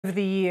Over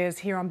the years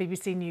here on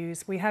BBC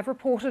News, we have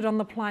reported on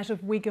the plight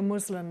of Uyghur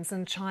Muslims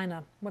in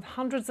China, with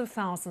hundreds of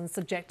thousands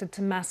subjected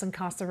to mass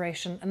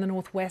incarceration in the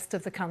northwest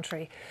of the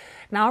country.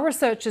 Now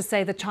researchers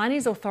say the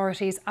Chinese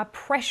authorities are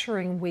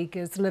pressuring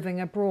Uyghurs living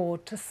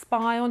abroad to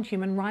spy on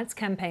human rights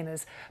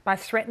campaigners by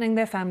threatening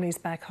their families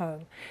back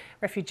home.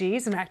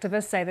 Refugees and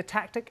activists say the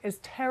tactic is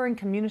tearing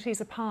communities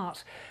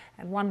apart.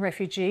 And one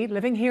refugee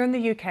living here in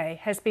the UK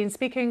has been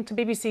speaking to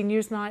BBC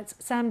Newsnight's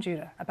Sam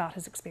Judah about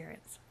his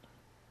experience.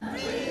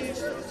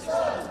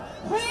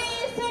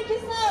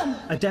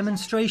 A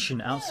demonstration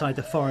outside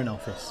the Foreign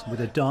Office with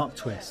a dark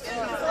twist.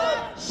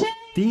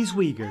 These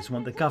Uyghurs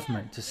want the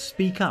government to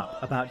speak up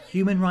about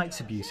human rights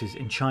abuses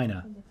in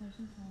China.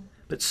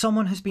 But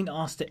someone has been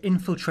asked to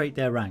infiltrate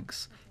their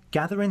ranks,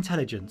 gather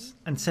intelligence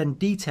and send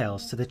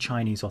details to the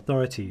Chinese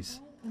authorities.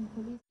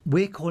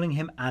 We're calling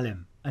him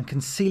Alim and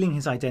concealing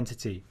his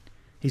identity.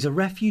 He's a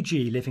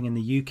refugee living in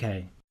the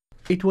UK.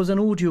 It was an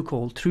audio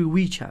call through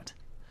WeChat.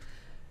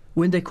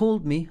 When they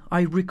called me,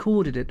 I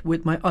recorded it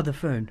with my other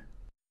phone.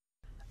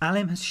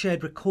 Alim has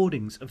shared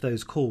recordings of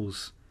those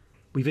calls.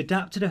 We've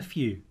adapted a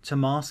few to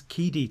mask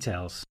key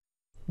details.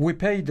 We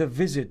paid a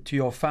visit to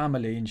your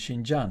family in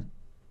Xinjiang.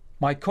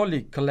 My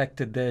colleague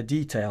collected their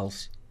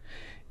details.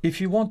 If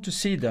you want to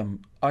see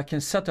them, I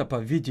can set up a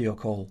video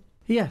call.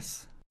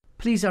 Yes,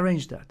 please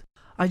arrange that.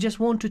 I just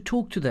want to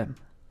talk to them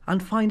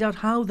and find out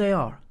how they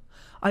are.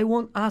 I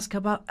won't ask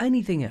about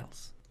anything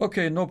else.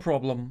 Okay, no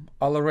problem.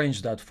 I'll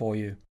arrange that for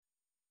you.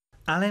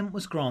 Alim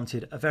was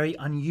granted a very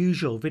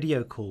unusual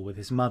video call with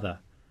his mother.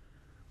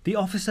 The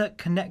officer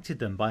connected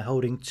them by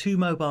holding two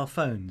mobile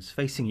phones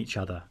facing each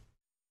other.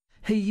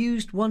 He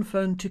used one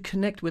phone to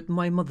connect with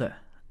my mother,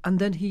 and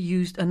then he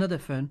used another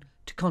phone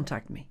to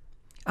contact me,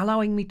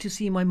 allowing me to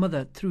see my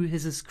mother through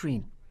his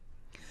screen.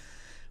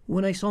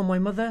 When I saw my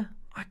mother,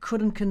 I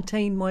couldn't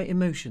contain my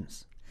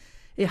emotions.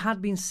 It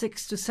had been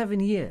 6 to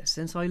 7 years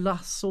since I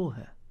last saw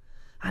her,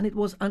 and it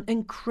was an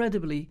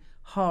incredibly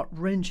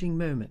heart-wrenching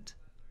moment.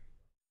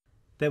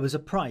 There was a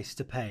price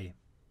to pay.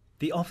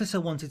 The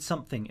officer wanted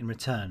something in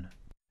return.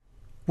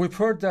 We've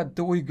heard that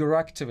the Uyghur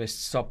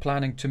activists are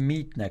planning to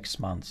meet next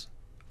month.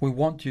 We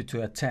want you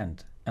to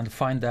attend and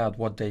find out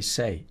what they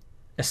say,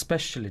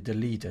 especially the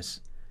leaders.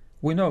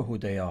 We know who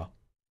they are.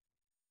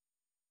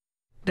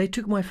 They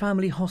took my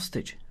family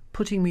hostage,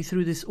 putting me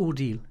through this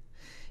ordeal.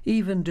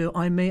 Even though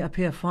I may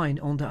appear fine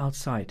on the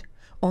outside,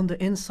 on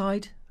the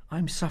inside,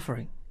 I'm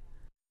suffering.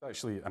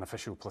 Actually, an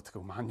official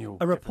political manual.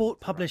 A report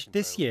published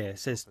this year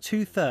says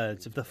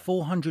 2/3 of the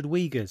 400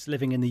 Uyghurs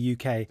living in the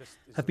UK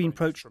have been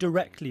approached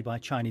directly by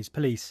Chinese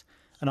police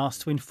and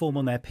asked to inform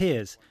on their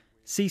peers,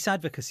 cease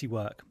advocacy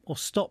work or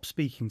stop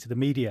speaking to the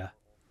media.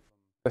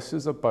 This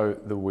is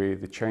about the way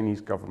the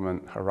Chinese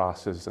government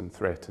harasses and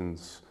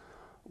threatens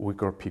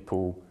Uyghur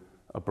people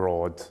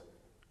abroad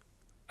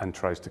and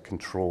tries to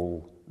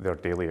control their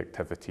daily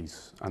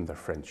activities and their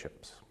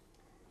friendships.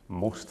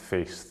 Most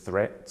face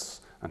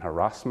threats and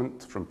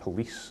harassment from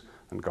police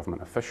and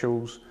government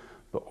officials,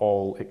 but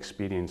all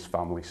experience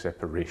family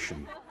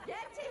separation.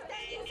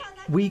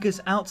 Uyghurs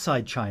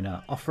outside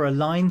China offer a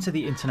line to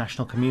the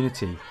international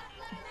community.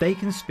 They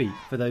can speak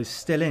for those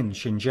still in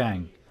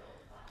Xinjiang,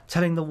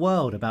 telling the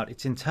world about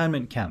its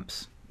internment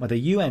camps, where the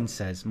UN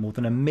says more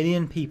than 1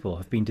 million people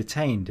have been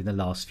detained in the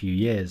last few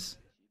years.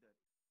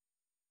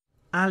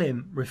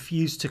 Alim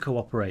refused to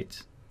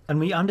cooperate, and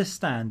we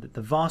understand that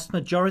the vast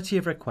majority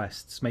of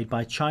requests made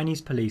by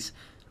Chinese police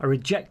are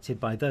rejected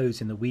by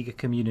those in the Uyghur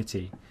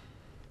community.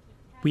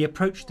 We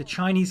approached the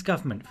Chinese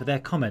government for their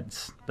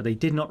comments, but they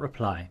did not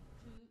reply.